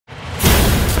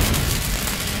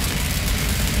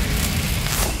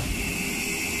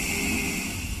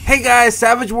Hey guys,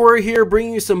 Savage Warrior here,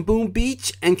 bringing you some Boom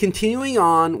Beach and continuing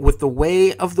on with the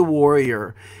way of the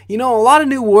warrior. You know, a lot of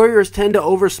new warriors tend to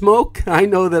oversmoke. I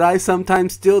know that I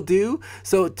sometimes still do.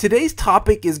 So today's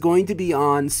topic is going to be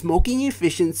on smoking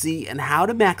efficiency and how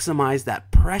to maximize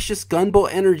that precious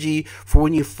gunboat energy for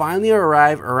when you finally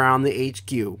arrive around the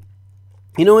HQ.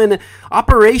 You know, in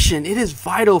operation, it is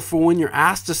vital for when you're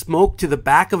asked to smoke to the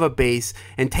back of a base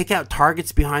and take out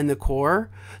targets behind the core.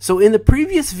 So in the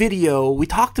previous video, we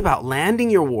talked about landing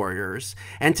your warriors,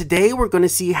 and today we're going to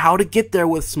see how to get there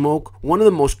with smoke, one of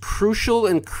the most crucial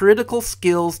and critical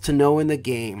skills to know in the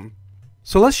game.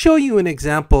 So let's show you an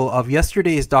example of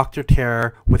yesterday's Dr.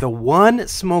 Terror with a 1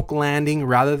 smoke landing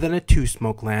rather than a 2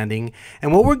 smoke landing.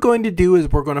 And what we're going to do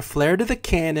is we're going to flare to the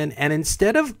cannon, and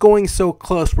instead of going so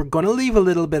close, we're going to leave a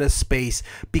little bit of space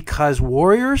because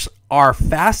warriors are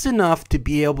fast enough to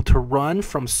be able to run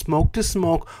from smoke to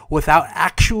smoke without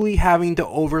actually having to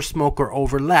over smoke or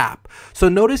overlap. So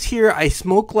notice here I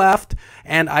smoke left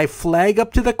and I flag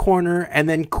up to the corner and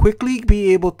then quickly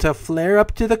be able to flare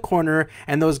up to the corner,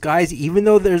 and those guys, even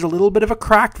though there's a little bit of a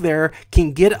crack there,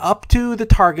 can get up to the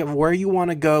target where you want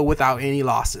to go without any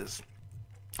losses.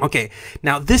 Okay,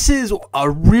 now this is a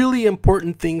really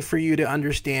important thing for you to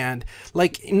understand.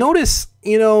 Like, notice,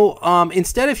 you know,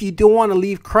 instead, if you don't want to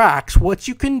leave cracks, what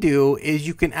you can do is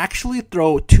you can actually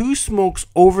throw 2 smokes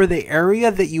over the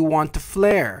area that you want to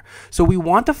flare. So we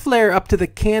want to flare up to the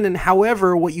cannon.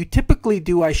 However, what you typically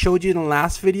do, I showed you in the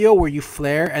last video where you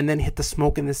flare and then hit the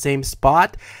smoke in the same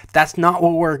spot. That's not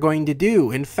what we're going to do.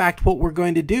 In fact, what we're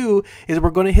going to do is we're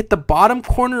going to hit the bottom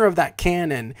corner of that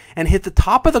cannon and hit the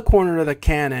top of the corner of the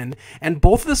cannon, and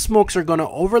both of the smokes are going to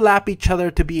overlap each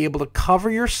other to be able to cover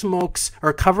your smokes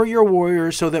or cover your warriors,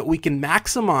 so that we can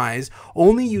maximize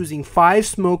only using 5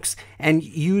 smokes and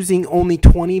using only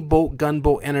 20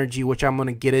 gunboat energy, which I'm going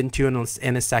to get into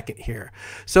in a second here.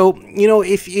 So, you know,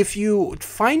 if you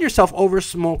find yourself over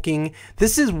smoking,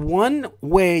 this is one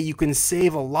way you can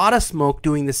save a lot of smoke,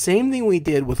 doing the same thing we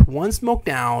did with 1 smoke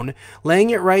down, laying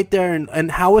it right there,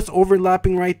 and how it's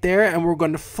overlapping right there, and we're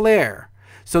going to flare.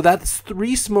 So that's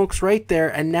 3 smokes right there,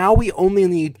 and now we only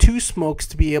need 2 smokes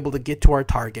to be able to get to our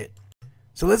target.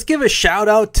 So let's give a shout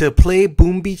out to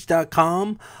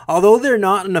playboombeach.com. Although they're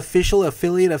not an official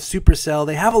affiliate of Supercell,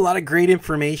 they have a lot of great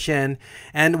information.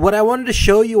 And what I wanted to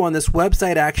show you on this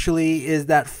website actually is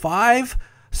that 5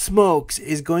 smokes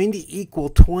is going to equal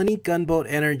 20 gunboat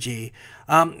energy.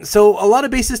 So a lot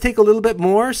of bases take a little bit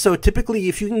more. So typically,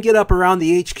 if you can get up around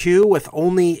the HQ with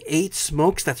only 8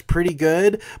 smokes, that's pretty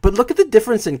good. But look at the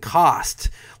difference in cost.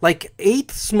 Like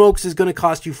 8 smokes is going to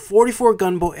cost you 44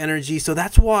 gunboat energy. So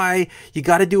that's why you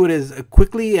got to do it as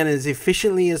quickly and as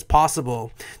efficiently as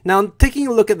possible. Now, taking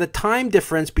a look at the time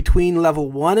difference between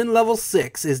level 1 and level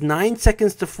 6 is 9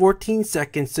 seconds to 14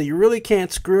 seconds. So you really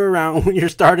can't screw around when you're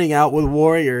starting out with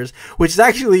warriors, which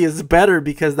actually is better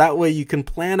because that way you can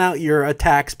plan out your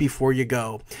attacks before you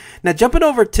go. Now, jumping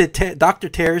over to Dr.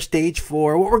 Terror stage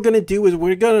 4, what we're going to do is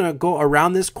we're going to go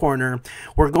around this corner.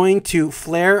 We're going to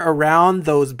flare around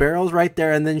those barrels right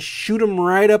there and then shoot them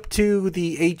right up to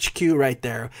the HQ right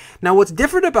there. Now, what's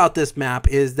different about this map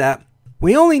is that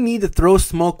we only need to throw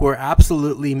smoke where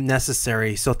absolutely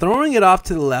necessary. So throwing it off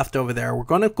to the left over there, we're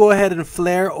going to go ahead and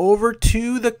flare over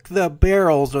to the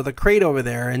barrels or the crate over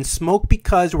there and smoke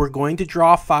because we're going to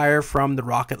draw fire from the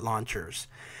rocket launchers.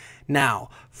 Now,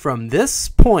 from this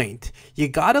point, you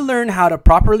got to learn how to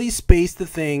properly space the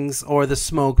things or the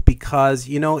smoke because,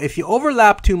 you know, if you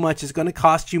overlap too much, it's going to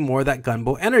cost you more of that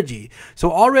gunboat energy.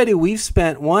 So already we've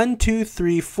spent 1, 2,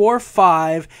 3, 4,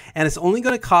 5, and it's only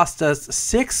going to cost us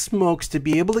 6 smokes to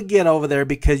be able to get over there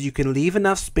because you can leave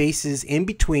enough spaces in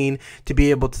between to be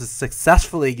able to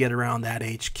successfully get around that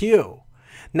HQ.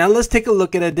 Now let's take a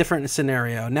look at a different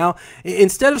scenario. Now,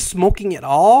 instead of smoking at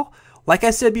all, like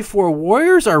I said before,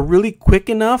 warriors are really quick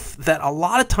enough that a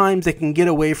lot of times they can get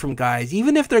away from guys.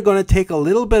 Even if they're going to take a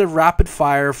little bit of rapid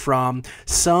fire from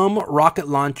some rocket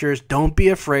launchers, don't be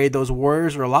afraid. Those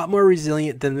warriors are a lot more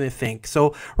resilient than they think.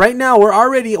 So right now we're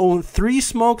already on 3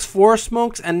 smokes, 4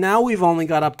 smokes, and now we've only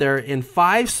got up there in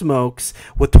 5 smokes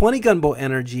with 20 gunboat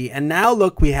energy. And now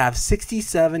look, we have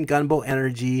 67 gunboat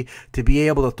energy to be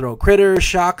able to throw critters,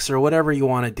 shocks, or whatever you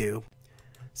want to do.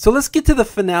 So let's get to the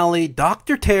finale,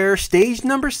 Dr. Terror, stage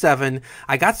number 7.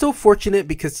 I got so fortunate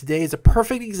because today is a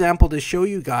perfect example to show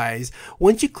you guys.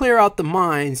 Once you clear out the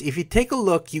mines, if you take a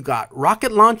look, you got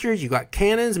rocket launchers, you got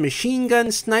cannons, machine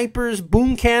guns, snipers,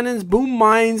 boom cannons, boom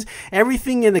mines.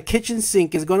 Everything in the kitchen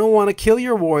sink is going to want to kill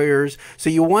your warriors, so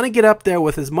you want to get up there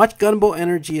with as much gunboat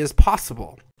energy as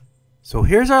possible. So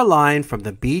here's our line from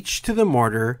the beach to the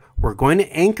mortar. We're going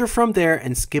to anchor from there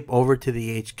and skip over to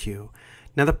the HQ.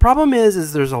 Now the problem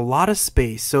is there's a lot of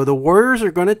space, so the warriors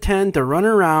are going to tend to run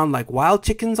around like wild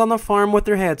chickens on the farm with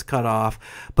their heads cut off,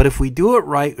 but if we do it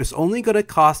right, it's only going to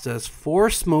cost us 4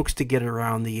 smokes to get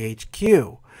around the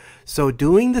HQ. So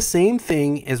doing the same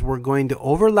thing is we're going to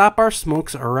overlap our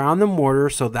smokes around the mortar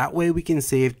so that way we can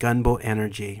save gunboat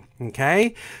energy.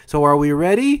 Okay, so are we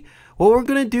ready? What we're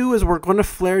going to do is we're going to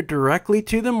flare directly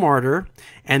to the mortar,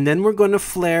 and then we're going to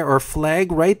flare or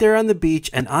flag right there on the beach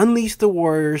and unleash the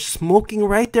warriors, smoking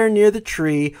right there near the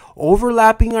tree,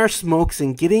 overlapping our smokes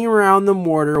and getting around the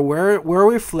mortar where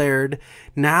we flared.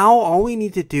 Now all we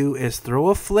need to do is throw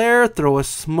a flare, throw a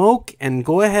smoke, and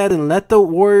go ahead and let the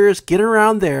warriors get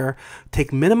around there,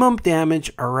 take minimum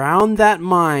damage around that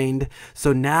mine.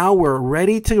 So now we're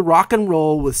ready to rock and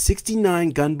roll with 69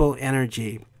 gunboat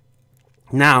energy.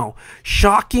 Now,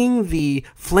 shocking the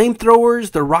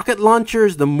flamethrowers, the rocket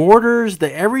launchers, the mortars, the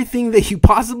everything that you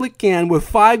possibly can with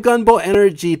 5 gunboat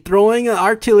energy, throwing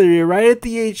artillery right at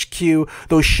the HQ.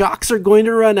 Those shocks are going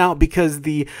to run out because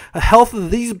the health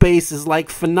of these bases is like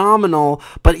phenomenal.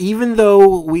 But even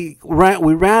though we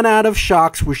ran out of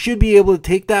shocks, we should be able to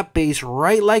take that base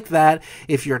right like that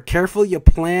if you're careful, you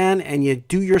plan, and you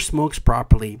do your smokes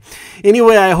properly.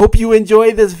 Anyway, I hope you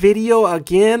enjoyed this video.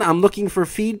 Again, I'm looking for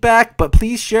feedback, but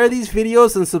please share these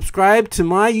videos and subscribe to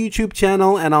my YouTube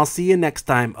channel, and I'll see you next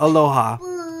time. Aloha.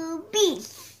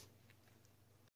 Peace.